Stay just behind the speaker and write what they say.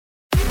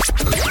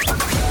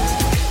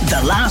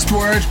The Last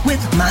Word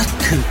with Matt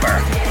Cooper.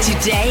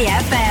 Today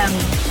FM.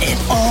 It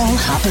all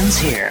happens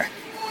here.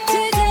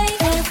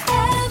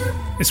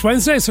 It's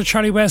Wednesday, so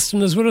Charlie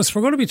Weston is with us.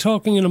 We're going to be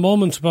talking in a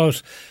moment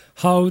about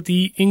how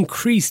the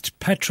increased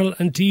petrol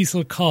and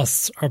diesel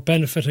costs are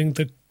benefiting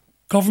the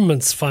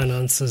government's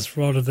finances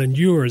rather than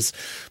yours.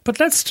 But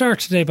let's start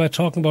today by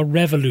talking about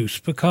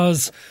Revolut,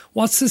 because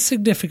what's the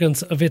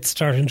significance of it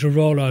starting to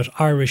roll out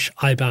Irish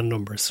IBAN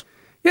numbers?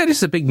 Yeah, this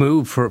is a big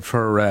move for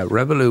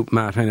Revolut,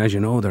 Matt, and as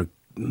you know, they're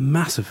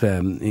massive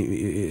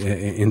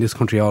in this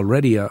country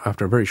already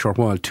after a very short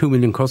while, 2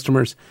 million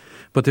customers,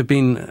 but they've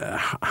been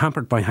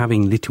hampered by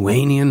having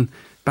Lithuanian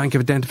bank of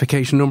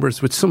identification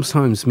numbers, which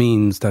sometimes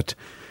means that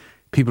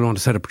people want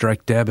to set up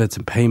direct debits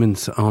and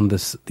payments on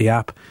the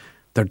app.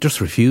 They're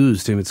just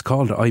refused. It's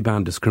called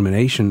IBAN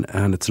discrimination,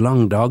 and it's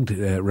long dogged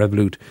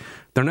Revolut.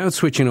 They're now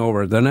switching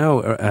over. They're now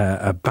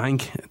a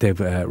bank. They've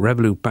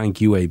Revolut Bank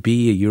UAB,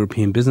 a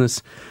European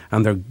business,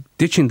 and they're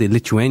ditching the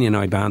Lithuanian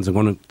IBANs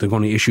and they're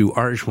going to issue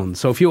Irish ones.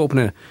 So if you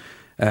open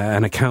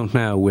an account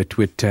now with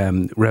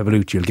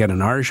Revolut, you'll get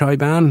an Irish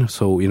IBAN.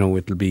 So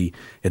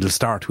it'll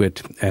start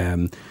with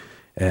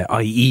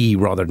IE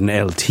rather than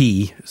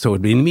LT, so it'll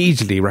be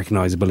immediately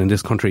recognisable in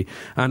this country.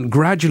 And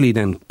gradually,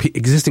 then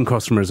existing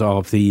customers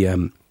of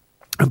the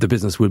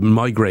business will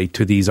migrate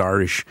to these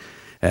Irish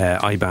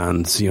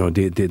IBANs,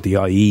 the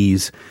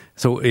IEs.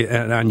 So,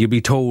 and you'll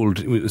be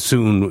told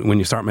soon when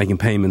you start making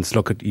payments,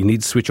 you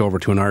need to switch over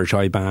to an Irish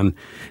IBAN.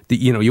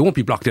 You won't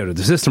be blocked out of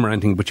the system or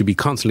anything, but you'll be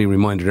constantly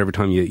reminded every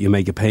time you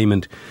make a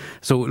payment.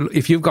 So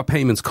if you've got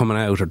payments coming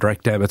out or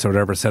direct debits or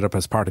whatever set up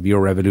as part of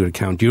your Revolut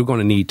account, you're going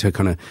to need to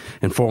kind of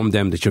inform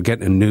them that you're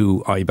getting a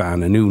new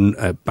IBAN, a new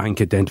bank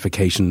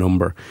identification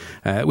number,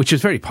 which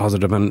is very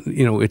positive. And,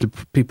 it'll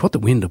be put the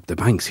wind up the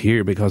banks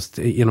here, because,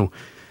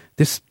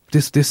 this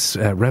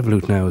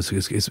Revolut now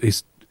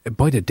is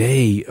by the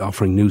day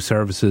offering new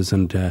services,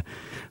 and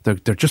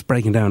they're just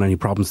breaking down any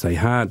problems they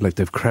had. Like,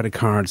 they've credit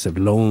cards, they've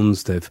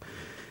loans, they've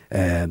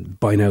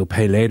buy now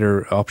pay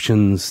later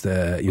options,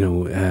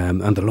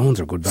 and the loans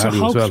are good value. So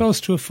how as well.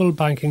 Close to a full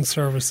banking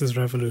service is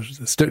Revolut at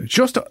this stage?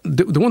 Just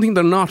the one thing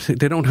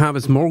they don't have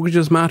is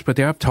mortgages, Matt, but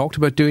they have talked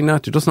about doing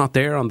that. They're just not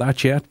there on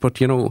that yet,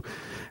 but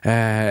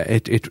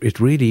it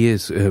really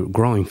is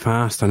growing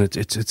fast, and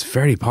it's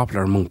very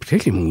popular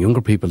particularly among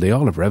younger people. They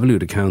all have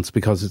Revolut accounts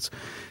because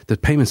the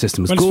payment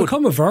system is good. It's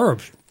become a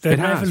verb. It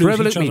has.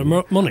 Revolut each other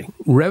money.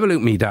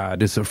 Revolut me,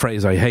 Dad, is a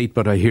phrase I hate,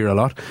 but I hear a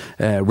lot.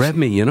 Rev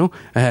me,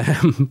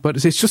 but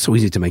it's just so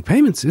easy to make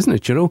payments, isn't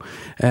it?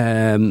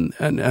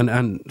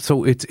 And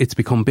so it's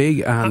become big.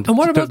 And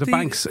what about the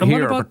banks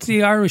here? What about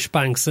the Irish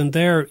banks and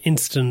their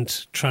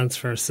instant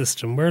transfer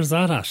system? Where's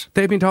that at?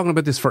 They've been talking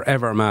about this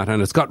forever, Matt,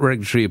 and it's got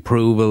regulatory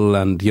approval,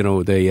 and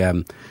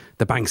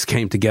the banks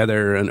came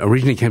together, and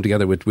originally came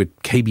together with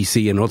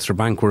KBC and Ulster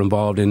Bank were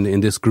involved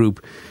in this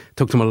group.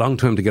 Took them a long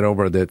time to get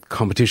over the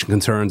competition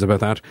concerns about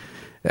that.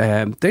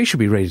 They should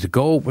be ready to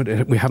go, but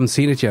we haven't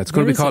seen it yet. It's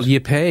going to be called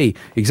YePay.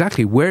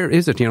 Exactly. Where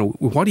is it?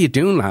 What are you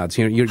doing, lads?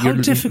 How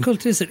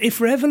difficult is it? If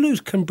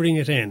Revolut can bring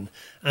it in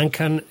and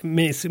can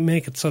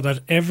make it so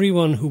that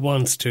everyone who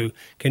wants to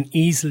can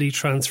easily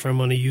transfer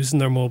money using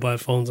their mobile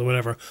phones or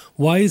whatever,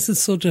 why is it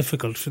so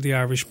difficult for the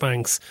Irish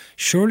banks?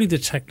 Surely the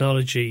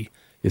technology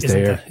isn't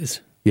there.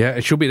 Yeah,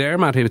 it should be there,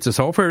 Matt. It's a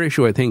software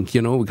issue, I think,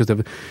 because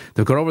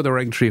they've got over the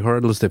regulatory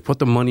hurdles. They've put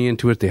the money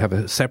into it. They have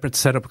a separate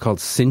setup called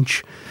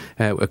Cinch,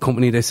 a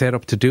company they set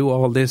up to do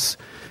all this.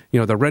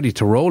 They're ready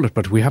to roll it,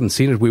 but we haven't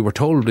seen it. We were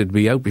told it'd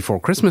be out before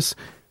Christmas.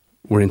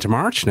 We're into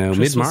March now,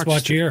 mid-March.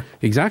 What year?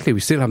 Exactly. We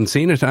still haven't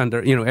seen it. And,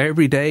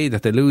 every day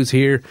that they lose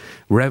here,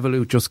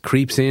 Revolut just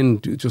creeps in,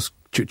 just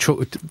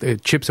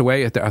chips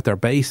away at their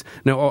base.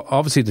 Now,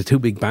 obviously, the two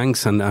big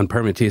banks and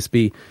Permanent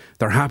TSB,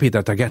 they're happy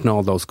that they're getting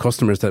all those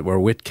customers that were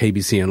with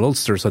KBC and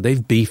Ulster, so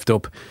they've beefed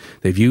up.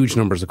 They've huge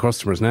numbers of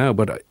customers now,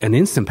 but an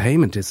instant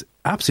payment is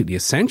absolutely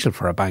essential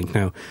for a bank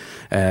now.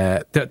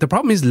 The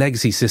problem is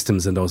legacy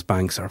systems in those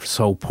banks are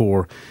so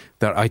poor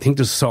that I think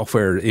there's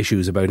software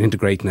issues about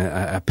integrating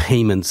a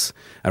payments,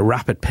 a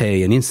rapid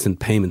pay, an instant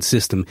payment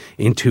system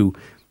into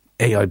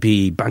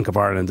AIB, Bank of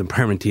Ireland and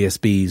Permanent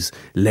TSB's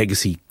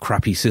legacy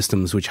crappy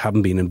systems, which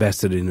haven't been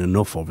invested in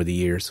enough over the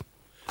years.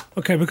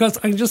 Okay, because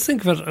I just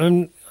think of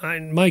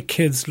it, my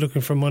kids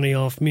looking for money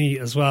off me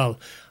as well.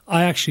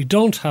 I actually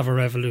don't have a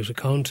Revolut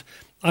account.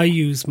 I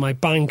use my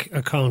bank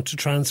account to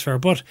transfer,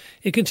 but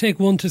it can take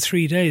 1 to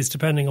 3 days,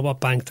 depending on what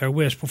bank they're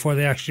with, before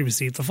they actually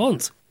receive the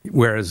funds.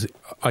 Whereas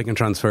I can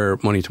transfer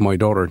money to my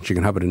daughter, she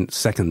can have it in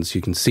seconds.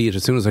 You can see it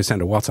as soon as I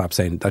send a WhatsApp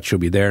saying that should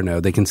be there now.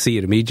 They can see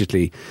it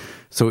immediately.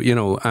 So,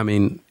 so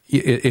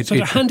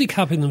they're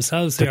handicapping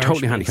themselves. They're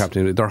totally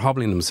handicapping. They're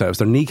hobbling themselves.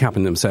 They're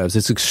kneecapping themselves.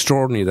 It's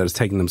extraordinary that it's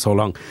taken them so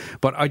long.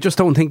 But I just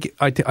don't think.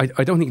 I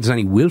don't think there's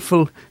any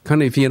willful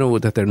kind of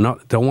that they're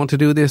don't want to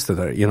do this. That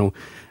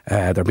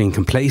they're being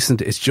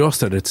complacent. It's just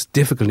that it's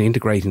difficult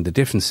integrating the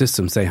different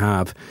systems they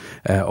have,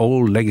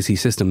 old legacy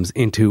systems,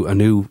 into a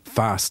new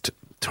fast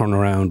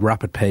turnaround,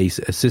 rapid pace,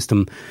 a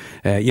system.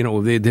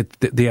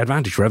 The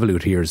advantage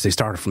Revolut here is they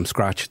started from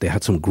scratch. They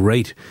had some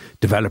great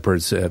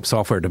developers,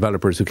 software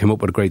developers, who came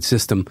up with a great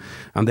system,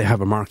 and they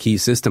have a marquee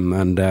system,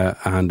 and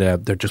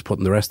they're just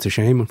putting the rest to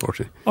shame,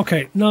 unfortunately.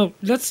 Okay, now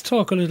let's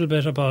talk a little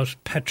bit about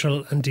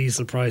petrol and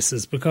diesel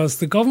prices, because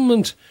the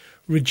government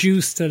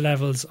reduced the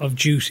levels of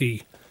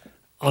duty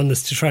on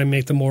this to try and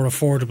make them more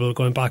affordable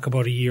going back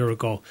about a year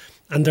ago.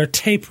 And they're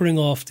tapering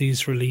off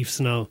these reliefs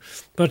now.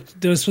 But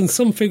there's been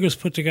some figures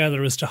put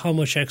together as to how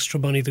much extra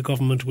money the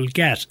government will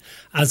get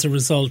as a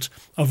result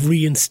of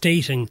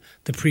reinstating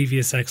the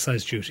previous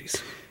excise duties.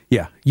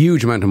 Yeah,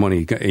 huge amount of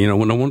money. No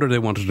wonder they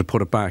wanted to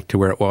put it back to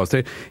where it was.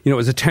 It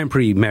was a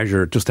temporary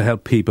measure just to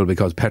help people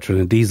because petrol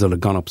and diesel had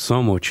gone up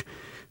so much.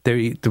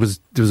 There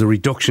was a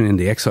reduction in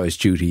the excise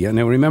duty. And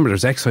now remember,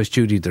 there's excise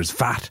duty, there's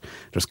VAT,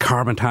 there's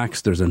carbon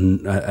tax, there's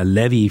a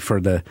levy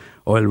for the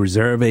Oil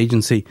Reserve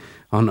Agency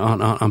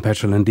on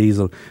petrol and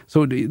diesel.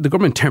 So the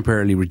government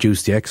temporarily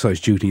reduced the excise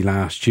duty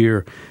last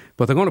year,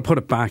 but they're going to put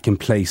it back in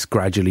place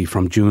gradually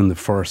from June the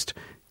 1st.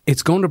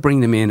 It's going to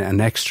bring them in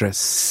an extra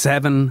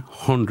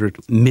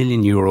 700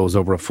 million euros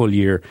over a full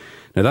year.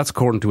 Now that's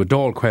according to a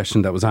Dáil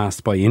question that was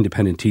asked by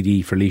independent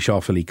TD for Laois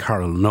Offaly,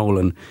 Carol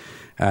Nolan.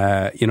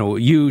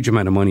 Huge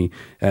amount of money,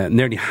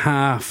 nearly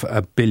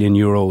 €500 million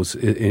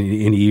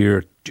in a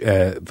year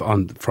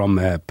from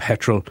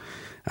petrol,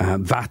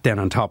 VAT then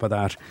on top of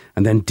that,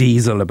 and then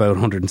diesel about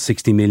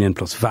 160 million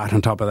plus VAT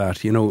on top of that.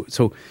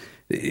 So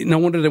no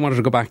wonder they wanted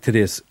to go back to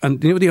this. And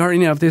the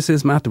irony of this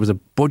is, Matt, there was a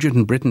budget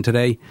in Britain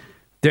today.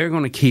 They're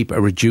going to keep a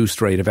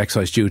reduced rate of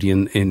excise duty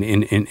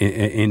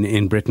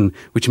in Britain,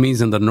 which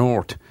means in the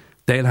north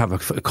they'll have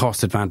a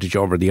cost advantage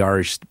over the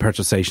Irish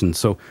petrol stations.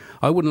 So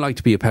I wouldn't like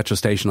to be a petrol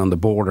station on the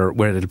border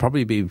where it'll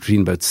probably be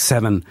between about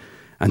 7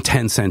 and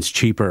 10 cents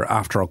cheaper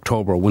after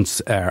October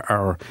once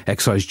our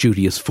excise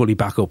duty is fully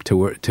back up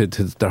to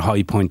the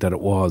high point that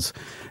it was.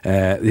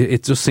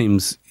 It just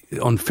seems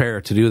unfair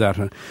to do that,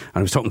 and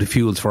I was talking to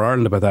Fuels for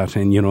Ireland about that,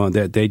 and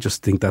they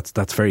just think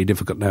that's very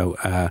difficult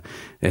now.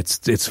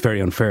 It's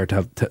very unfair to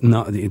have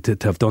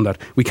done that.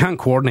 We can't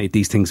coordinate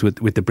these things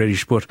with the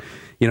British, but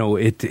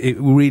it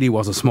really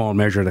was a small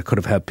measure that could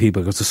have helped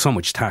people because there's so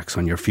much tax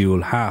on your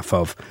fuel. Half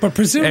of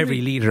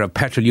every litre of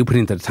petrol you put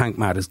into the tank,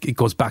 Matt, it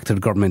goes back to the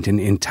government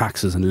in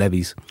taxes and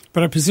levies.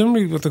 But I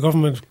presume what the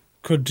government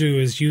could do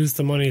is use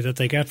the money that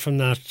they get from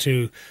that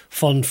to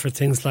fund for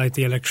things like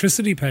the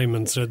electricity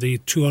payments or the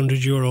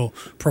 €200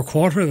 per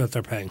quarter that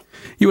they're paying.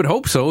 You would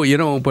hope so,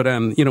 but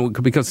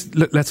because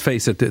let's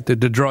face it, the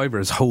driver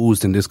is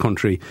hosed in this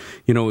country.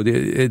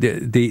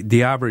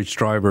 The average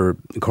driver,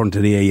 according to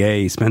the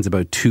AA, spends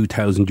about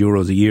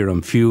 €2,000 a year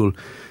on fuel.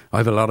 I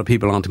have a lot of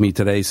people on to me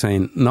today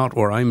saying, not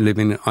where I'm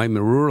living, I'm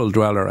a rural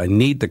dweller, I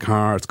need the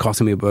car, it's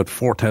costing me about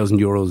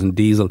 €4,000 in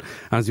diesel.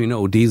 As we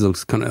know,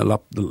 diesel's kind of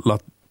a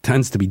lot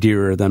tends to be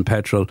dearer than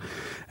petrol.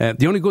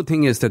 The only good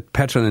thing is that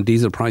petrol and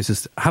diesel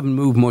prices haven't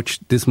moved much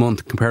this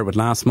month compared with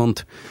last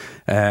month.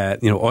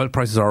 Oil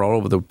prices are all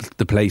over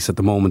the place at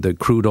the moment, the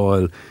crude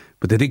oil,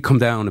 but they did come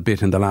down a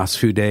bit in the last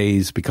few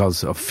days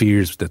because of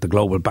fears that the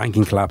global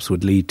banking collapse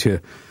would lead to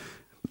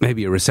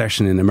maybe a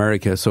recession in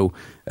America. So,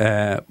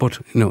 but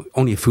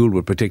only a fool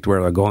would predict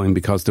where they're going,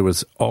 because there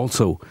was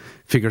also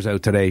figures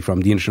out today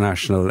from the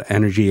International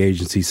Energy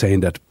Agency saying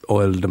that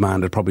oil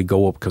demand will probably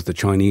go up because the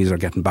Chinese are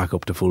getting back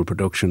up to full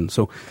production.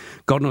 So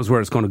God knows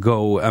where it's going to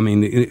go. I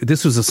mean,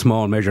 this was a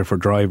small measure for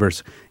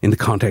drivers in the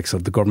context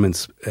of the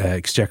government's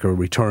exchequer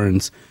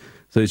returns.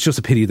 So it's just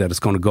a pity that it's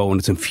going to go, and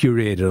it's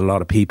infuriated a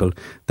lot of people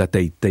that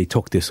they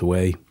took this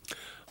away.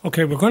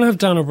 OK, we're going to have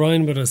Dan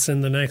O'Brien with us in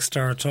the next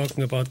hour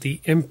talking about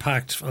the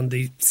impact on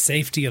the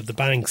safety of the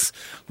banks,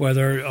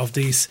 whether of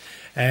these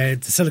the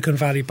Silicon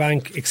Valley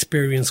Bank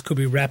experience could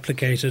be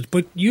replicated.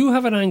 But you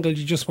have an angle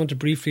you just want to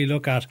briefly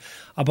look at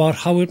about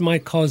how it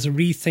might cause a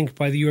rethink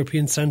by the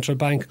European Central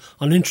Bank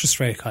on interest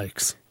rate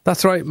hikes.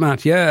 That's right,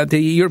 Matt. Yeah,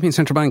 the European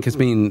Central Bank has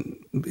been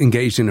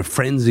engaged in a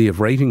frenzy of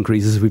rate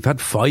increases. We've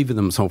had 5 of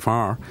them so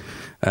far,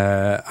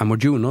 and we're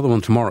due another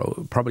one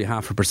tomorrow, probably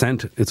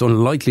 0.5%. It's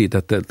unlikely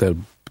that they'll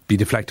be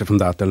deflected from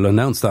that. They'll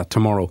announce that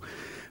tomorrow.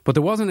 But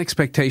there was an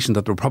expectation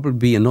that there will probably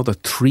be another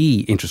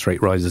 3 interest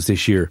rate rises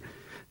this year.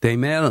 They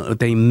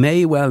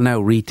may well now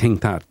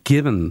rethink that,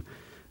 given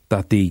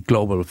that the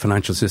global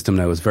financial system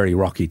now is very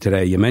rocky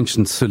today. You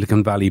mentioned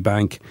Silicon Valley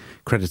Bank.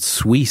 Credit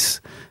Suisse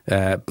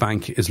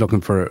Bank is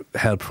looking for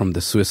help from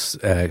the Swiss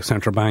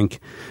central bank.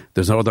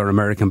 There's other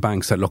American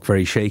banks that look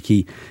very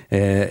shaky.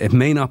 It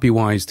may not be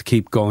wise to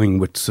keep going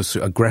with such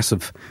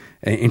aggressive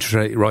interest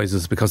rate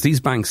rises, because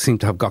these banks seem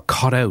to have got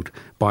caught out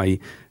by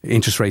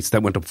interest rates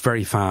that went up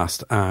very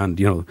fast, and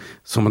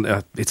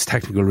it's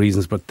technical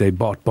reasons, but they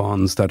bought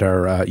bonds that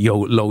are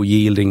low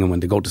yielding, and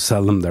when they go to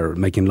sell them, they're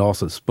making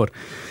losses. But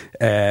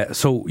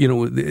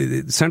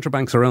the central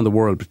banks around the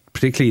world,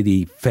 particularly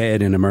the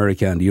Fed in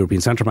America and the European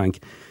Central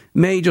Bank,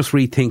 may just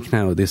rethink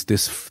now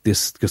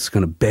this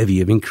kind of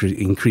bevy of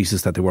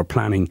increases that they were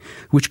planning,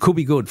 which could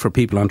be good for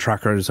people on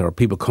trackers or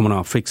people coming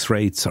off fixed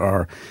rates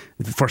or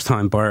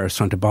first-time buyers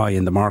trying to buy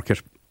in the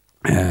market.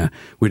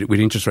 with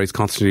interest rates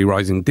constantly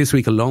rising. This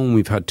week alone,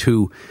 we've had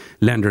 2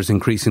 lenders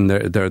increasing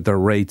their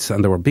rates,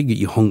 and there were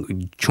big,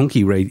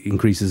 chunky rate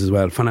increases as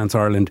well. Finance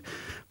Ireland,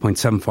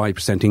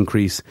 0.75%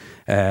 increase.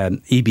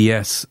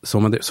 EBS,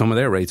 some of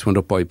their rates went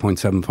up by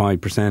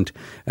 0.75%,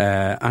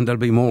 and there'll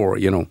be more,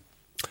 you know.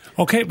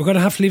 OK, we're going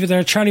to have to leave it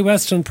there. Charlie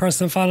Weston,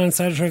 Personal Finance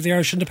Editor of the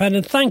Irish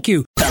Independent. Thank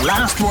you. The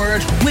Last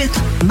Word with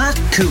Matt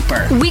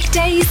Cooper.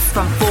 Weekdays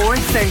from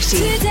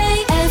 4:30.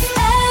 Today FM.